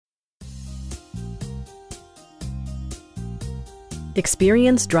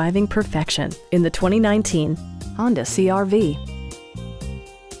Experience driving perfection in the 2019 Honda CR-V.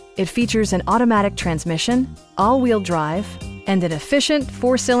 It features an automatic transmission, all-wheel drive, and an efficient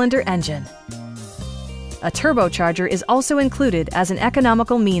 4-cylinder engine. A turbocharger is also included as an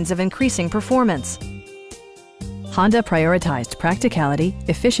economical means of increasing performance. Honda prioritized practicality,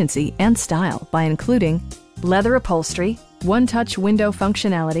 efficiency, and style by including leather upholstery, one-touch window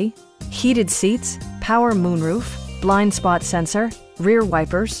functionality, heated seats, power moonroof, blind spot sensor, rear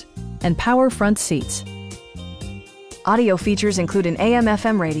wipers, and power front seats. Audio features include an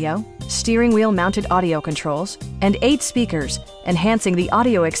AM/FM radio, steering wheel mounted audio controls, and 8 speakers, enhancing the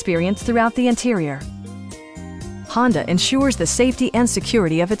audio experience throughout the interior. Honda ensures the safety and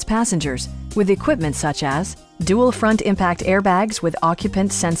security of its passengers with equipment such as dual front impact airbags with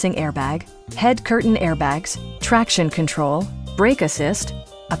occupant sensing airbag, head curtain airbags, traction control, brake assist,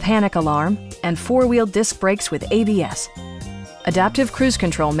 a panic alarm, and 4-wheel disc brakes with ABS. Adaptive Cruise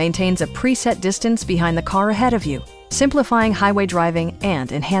Control maintains a preset distance behind the car ahead of you, simplifying highway driving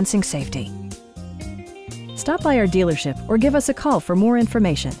and enhancing safety. Stop by our dealership or give us a call for more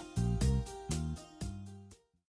information.